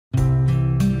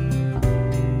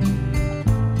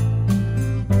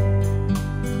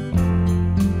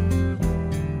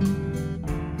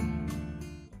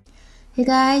Hey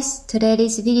guys, today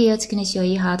this video is going to show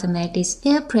you how to make this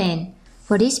airplane.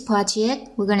 For this project,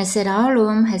 we're going to set our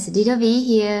loom has a little V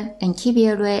here and keep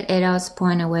your red arrows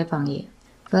pointing away from you.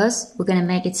 First, we're going to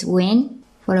make its wing.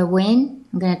 For the wing,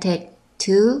 I'm going to take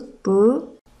 2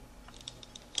 blue,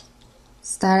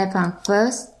 start from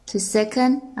first to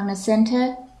second on the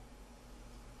center,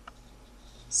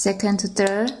 second to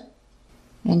third,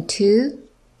 and 2.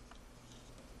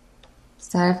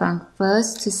 Start from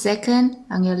first to second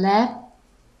on your left,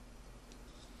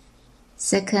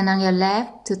 second on your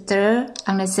left to third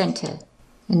on the center.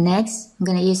 And next, I'm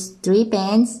going to use 3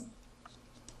 bands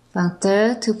from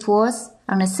third to fourth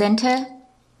on the center,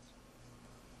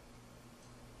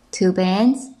 2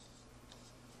 bands,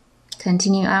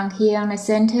 continue on here on the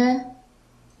center,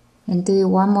 and do it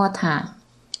one more time.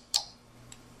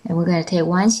 And we're going to take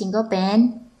 1 single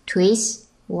band, twist,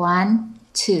 1,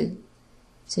 2.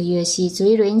 So you'll see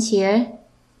 3 rings here.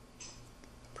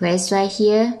 Place right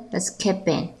here, let's cap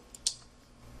band.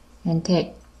 And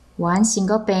take 1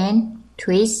 single band,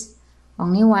 twist,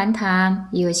 only 1 time.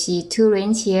 You'll see 2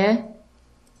 rings here.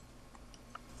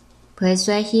 Place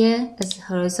right here as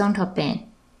horizontal band.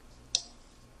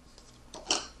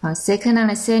 From second on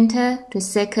the center to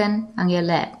second on your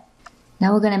left.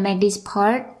 Now we're going to make this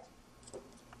part.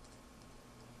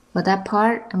 For that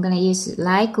part, I'm going to use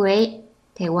light gray.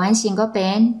 Take 1 single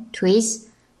band, twist,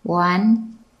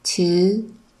 1,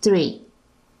 2, 3.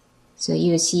 So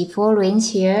you see 4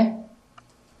 rings here.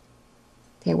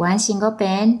 Take 1 single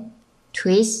band,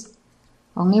 twist,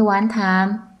 only 1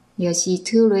 time. You'll see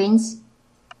 2 rings.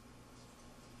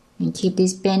 And keep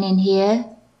this band in here.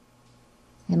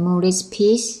 And move this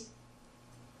piece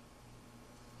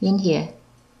in here.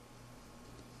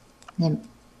 Then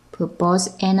put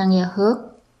both ends on your hook.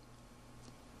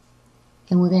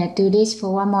 And we're going to do this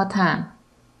for 1 more time.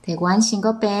 Take 1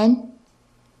 single band,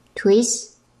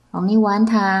 twist, only 1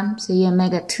 time, so you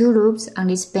make 2 loops on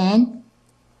this band,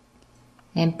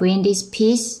 and bring this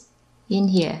piece in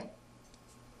here.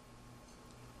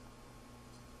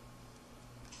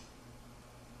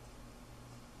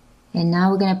 And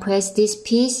now we're going to place this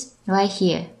piece right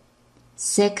here,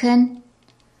 second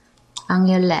on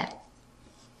your left.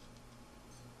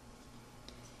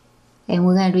 And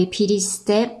we're going to repeat this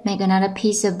step, make another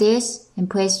piece of this, and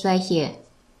place right here.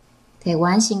 Take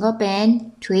 1 single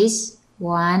band, twist,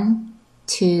 1,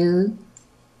 2,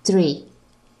 3.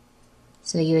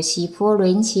 So you'll see 4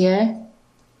 rings here.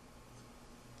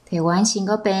 Take 1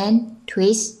 single band,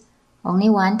 twist, only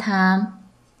 1 time.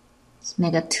 Let's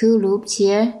make 2 loops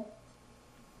here.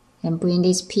 And bring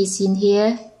this piece in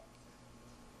here.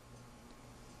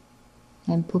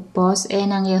 And put both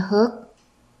ends on your hook.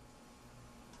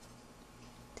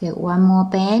 Take 1 more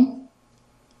band,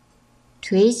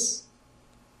 twist,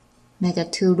 make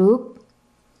 2 loop,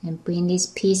 and bring this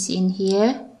piece in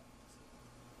here,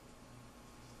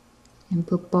 and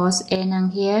put both ends on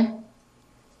here,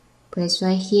 place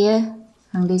right here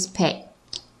on this peg.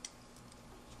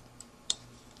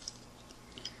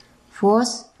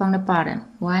 Fourth from the bottom,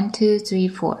 1, 2, 3,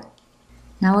 4.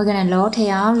 Now we're going to rotate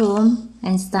our loom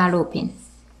and start looping.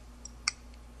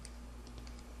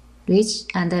 Reach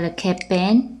under the cap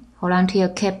band, hold on to your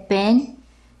cap band,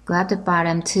 grab the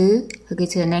bottom 2, hook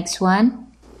it to the next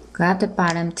one, grab the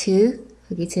bottom 2,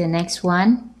 hook it to the next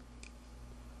one,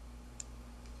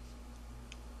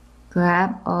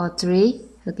 grab all 3,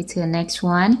 hook it to the next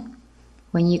one.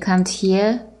 When you come to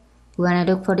here, we're going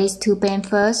to look for these 2 bands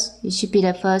first. It should be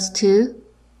the first 2.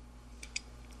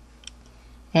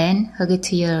 And hook it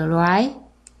to your right.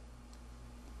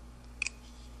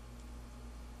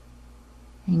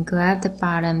 And grab the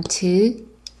bottom 2,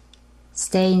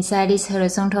 stay inside this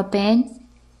horizontal band,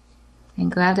 and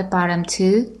grab the bottom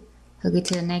 2, hook it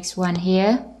to the next one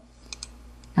here.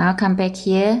 Now come back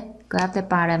here, grab the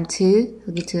bottom 2,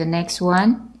 hook it to the next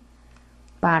one,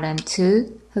 bottom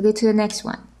 2, hook it to the next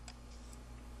one.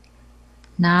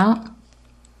 Now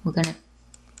we're going to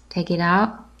take it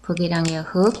out, put it on your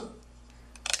hook,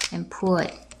 and pull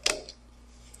it.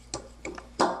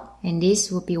 And this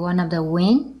will be one of the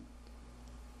wings.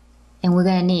 And we're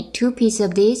going to need 2 pieces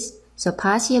of this, so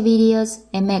pause your videos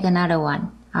and make another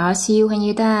one. I'll see you when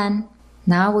you're done.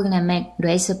 Now we're going to make the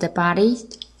rest of the body.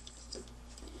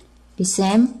 The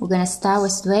same, we're going to start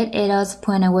with red arrows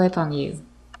pointing away from you.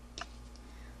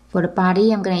 For the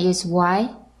body, I'm going to use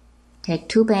white. Take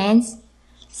 2 bands,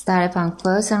 start from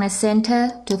first on the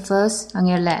center to first on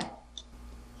your left.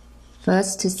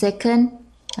 First to second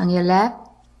on your left.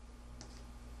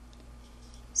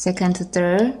 Second to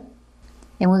third.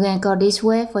 And we're going to go this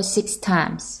way for 6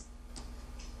 times.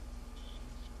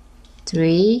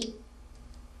 3,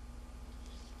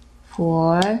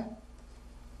 4,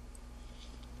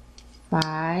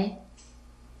 5,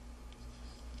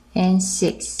 and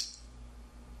 6.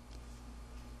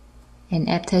 And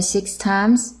after 6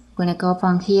 times, we're gonna go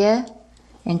from here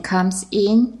and comes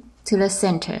in to the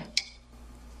center.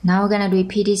 Now we're gonna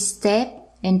repeat this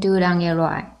step and do it on your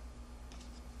right.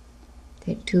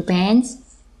 Take 2 bands,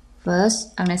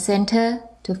 first on the center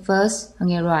to first on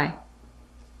your right.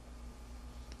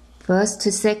 First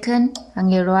to second on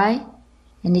your right,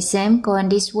 and the same going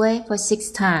this way for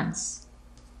 6 times.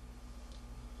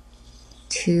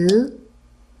 2,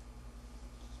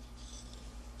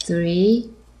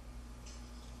 3,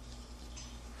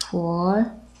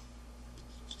 4,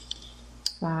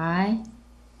 5,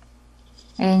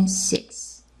 and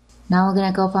 6. Now we're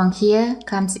gonna go from here,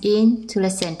 comes in to the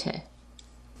center.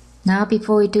 Now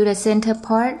before we do the center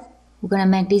part, we're gonna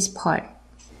make this part.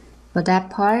 For that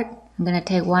part, I'm gonna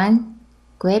take 1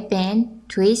 great band,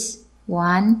 twist,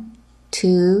 1,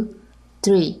 2,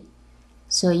 3.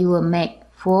 So you will make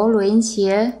 4 rings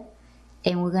here,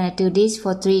 and we're gonna do this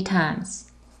for 3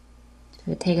 times.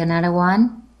 So take another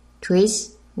one,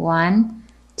 twist, 1,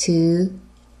 2,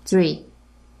 3.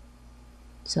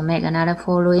 So make another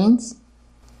 4 rings,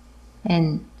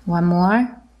 and one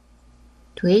more,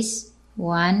 twist,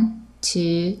 1,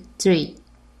 2, 3.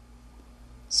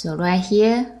 So right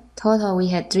here, total we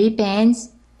had 3 bands,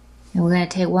 and we're gonna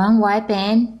take 1 white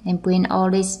band and bring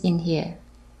all this in here.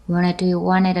 We're gonna do it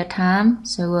one at a time,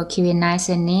 so we'll keep it nice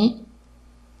and neat.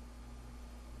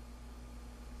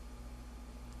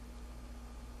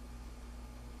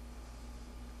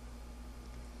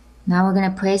 Now we're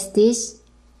gonna place this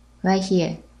right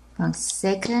here, from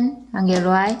second on your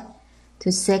right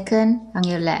to second on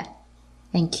your left,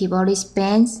 and keep all these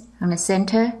bands on the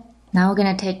center. Now we're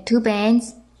gonna take 2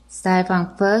 bands, start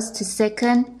from first to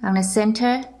second on the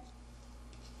center,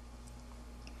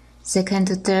 second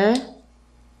to third,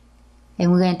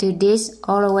 and we're gonna do this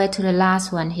all the way to the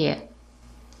last one here.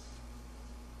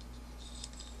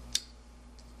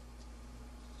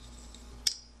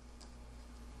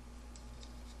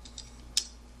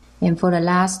 And for the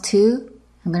last 2,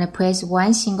 I'm gonna place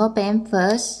 1 single band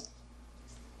first,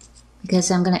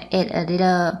 because I'm gonna add a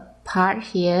little part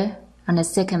here on the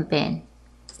second band.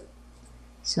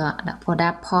 So for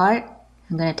that part,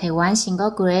 I'm gonna take 1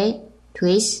 single gray,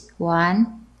 twist,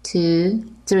 1,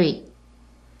 2, 3.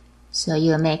 So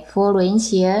you'll make 4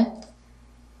 rings here,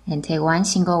 and take 1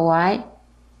 single white,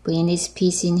 bring this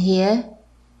piece in here,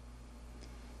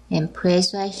 and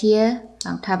place right here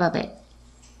on top of it.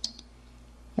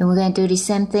 And we're going to do the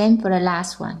same thing for the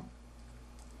last one.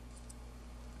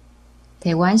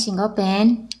 Take 1 single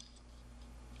band,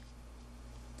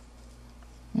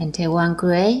 and take 1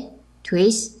 gray,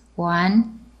 twist,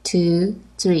 1, 2,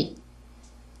 3.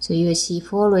 So you will see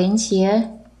 4 rings here.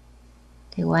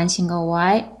 Take 1 single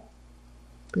white,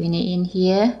 bring it in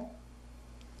here.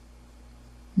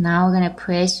 Now we're going to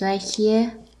place right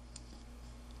here.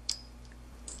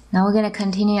 Now we're going to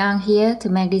continue on here to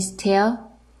make this tail.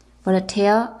 For the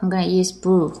tail, I'm going to use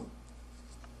blue.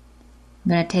 I'm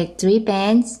going to take 3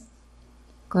 bands,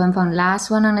 going from last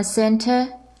one on the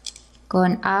center,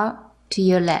 going out to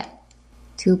your left.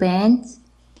 2 bands.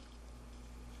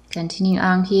 Continue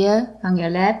on here on your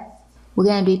left. We're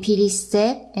going to repeat this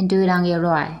step and do it on your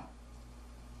right.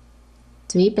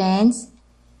 3 bands.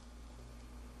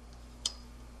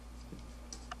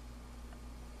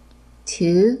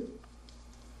 2.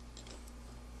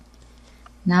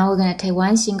 Now we're going to take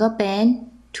 1 single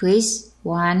band, twist,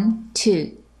 1,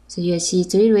 2. So you'll see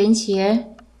 3 rings here.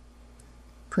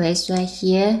 Place right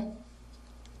here.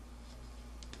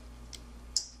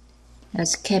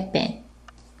 Escape band.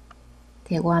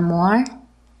 Take 1 more,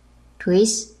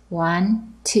 twist,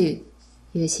 1, 2.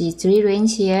 You'll see 3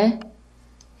 rings here,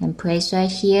 and place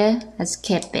right here,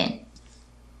 escape band.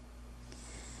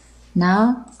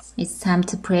 Now it's time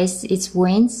to place its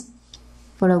wings.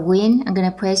 For the wing, I'm going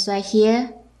to place right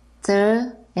here,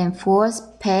 3rd and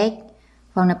 4th peg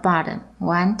from the bottom.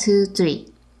 1, 2, 3,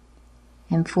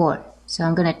 and 4. So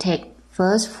I'm going to take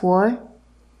first 4.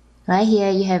 Right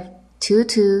here you have 2,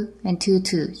 2, and 2,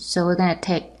 2. So we're going to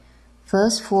take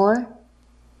first 4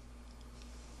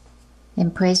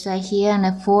 and place right here on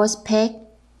the 4th peg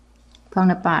from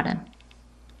the bottom.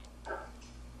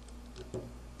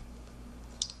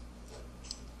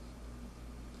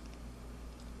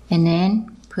 And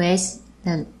then place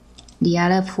the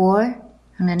other 4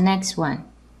 on the next one.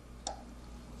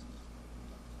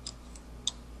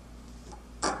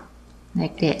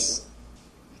 Like this.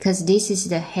 Because this is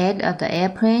the head of the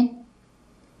airplane.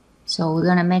 So we're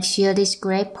going to make sure this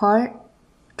gray part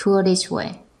twirl this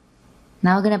way.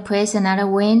 Now we're going to place another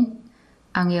wing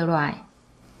on your right.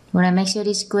 You want to make sure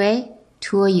this gray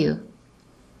twirl you.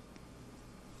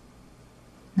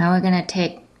 Now we're gonna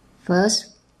take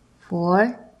first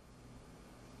 4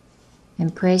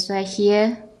 and place right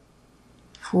here,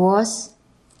 4s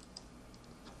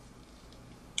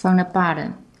from the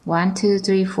bottom, 1, 2,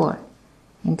 3, 4,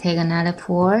 and take another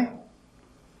 4,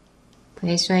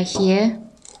 place right here,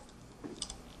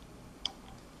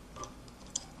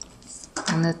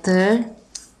 on the third,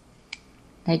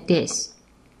 like this,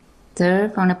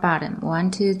 third from the bottom, 1,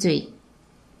 2, 3.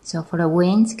 So for the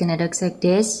wings, it's gonna look like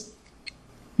this.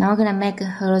 Now we're gonna make a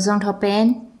horizontal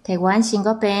band. Take one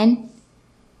single band,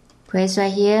 place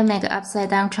right here, make an upside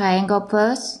down triangle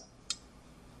first,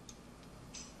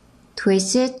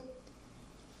 twist it,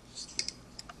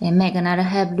 and make another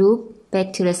half loop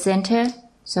back to the center.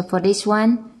 So for this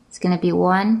one, it's gonna be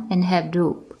 1.5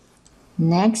 loop.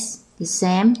 Next, the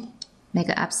same, make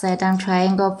an upside down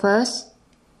triangle first,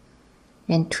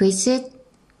 and twist it,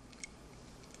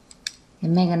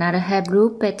 and make another half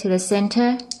loop back to the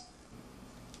center.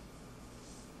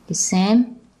 The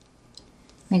same,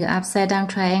 make an upside down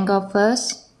triangle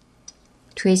first,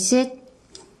 twist it,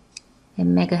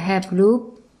 and make a half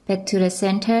loop back to the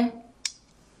center.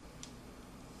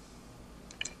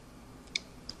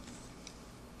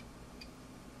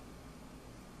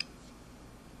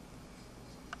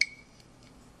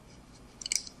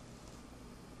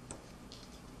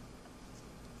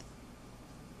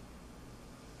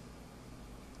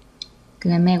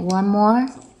 Gonna make one more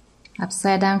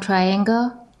upside down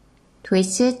triangle,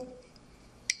 twist it,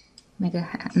 make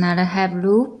another half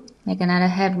loop, make another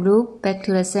half loop back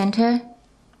to the center.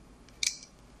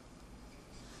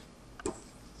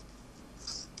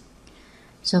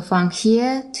 So from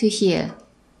here to here,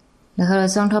 the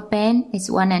horizontal band is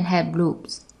 1.5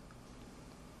 loops.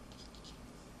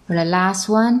 For the last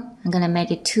one, I'm gonna make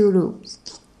it 2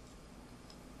 loops.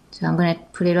 So I'm gonna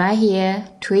put it right here,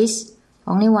 twist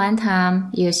only one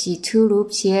time. You'll see 2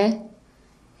 loops here,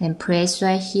 and place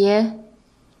right here,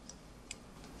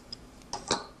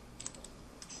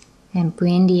 and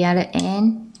bring the other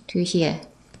end to here.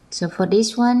 So for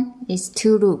this one, it's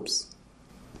 2 loops.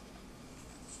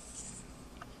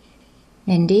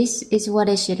 And this is what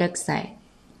it should look like.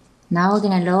 Now we're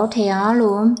gonna rotate our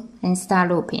loom and start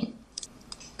looping.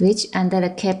 Reach under the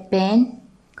cap band,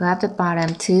 grab the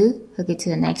bottom 2, hook it to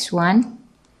the next one.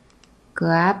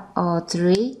 Grab all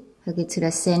 3, hook it to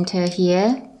the center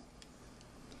here,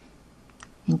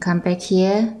 and come back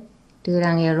here, do it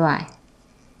on your right.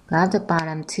 Grab the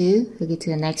bottom 2, hook it to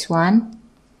the next one.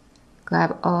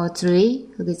 Grab all 3,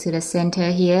 hook it to the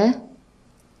center here.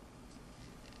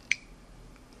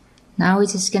 Now we're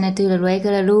just gonna do the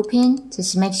regular looping.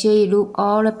 Just make sure you loop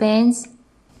all the bands.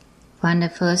 Find the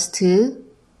first 2,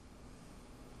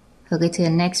 hook it to the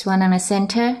next one on the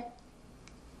center.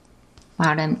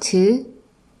 Bottom 2,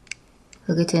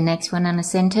 hook it to the next one on the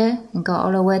center, and go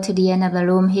all the way to the end of the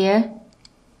loom here.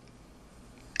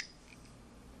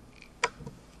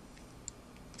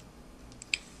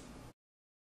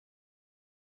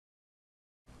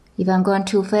 If I'm going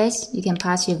too fast, you can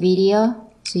pause your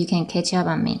video so you can catch up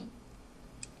on me.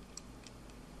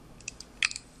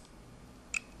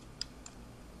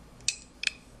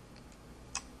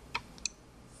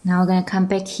 Now we're gonna come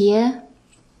back here,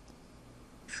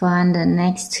 find the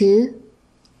next 2,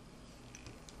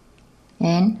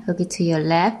 and hook it to your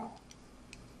left.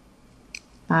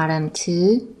 Bottom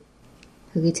 2,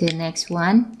 hook it to the next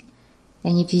one.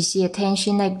 And if you see a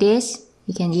tension like this,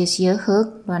 you can use your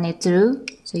hook, run it through,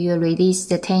 so you'll release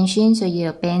the tension so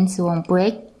your bands won't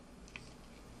break.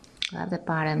 Grab the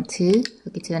bottom 2,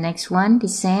 hook it to the next one, the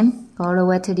same, go all the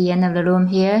way to the end of the loom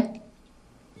here.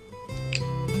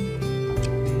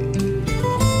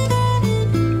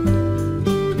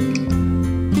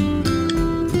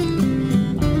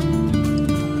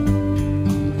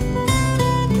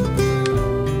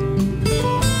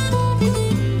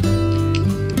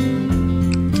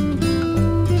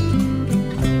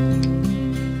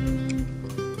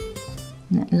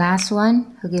 Last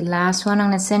one, hook it last one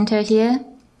on the center here.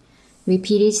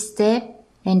 Repeat this step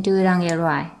and do it on your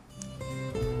right.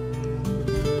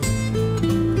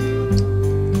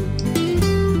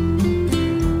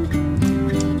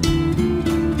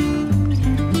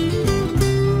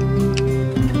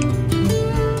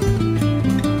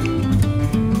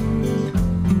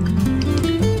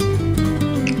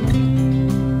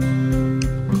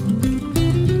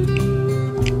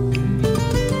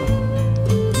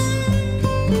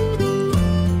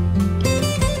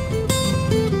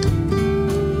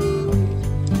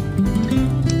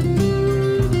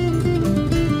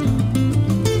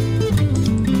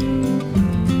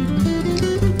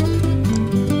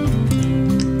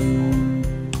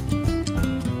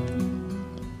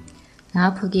 Now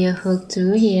put your hook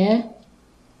through here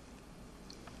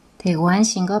Take one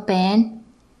single pen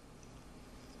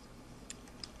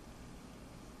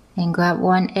and grab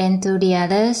one end to the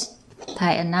others.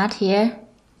 Tie a knot here.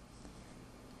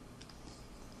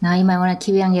 Now you might want to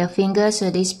keep it on your finger so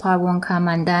this part won't come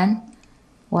undone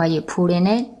while you pull in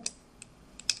it.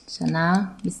 So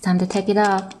now it's time to take it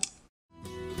off.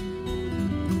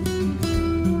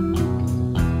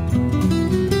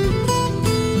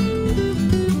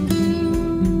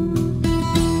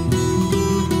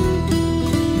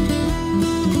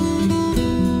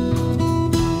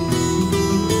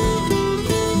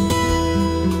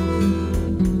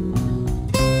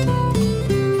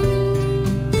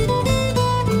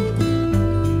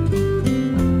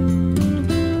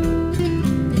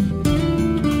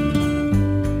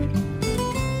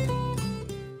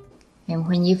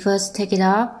 When you first take it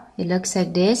off, it looks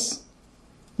like this.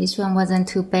 This one wasn't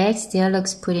too bad, still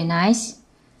looks pretty nice.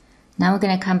 Now we're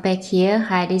gonna come back here,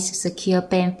 hide this secure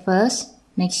pen first.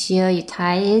 Make sure you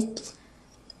tie it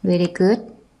really good.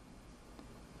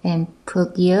 And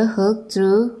put your hook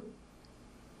through.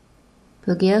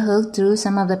 Put your hook through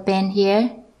some of the pen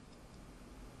here.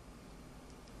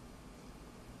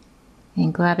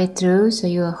 And grab it through so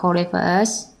you will hold it for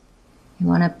us. You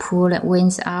wanna pull the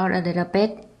wings out a little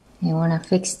bit. You want to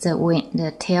fix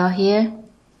the tail here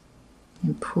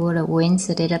and pull the wings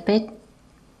a little bit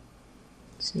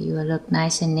so you will look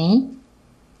nice and neat.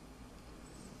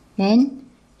 And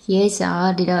here's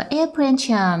our little airplane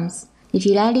charms. If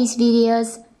you like these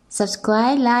videos,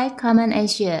 subscribe, like, comment and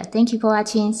share. Thank you for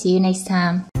watching. See you next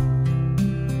time.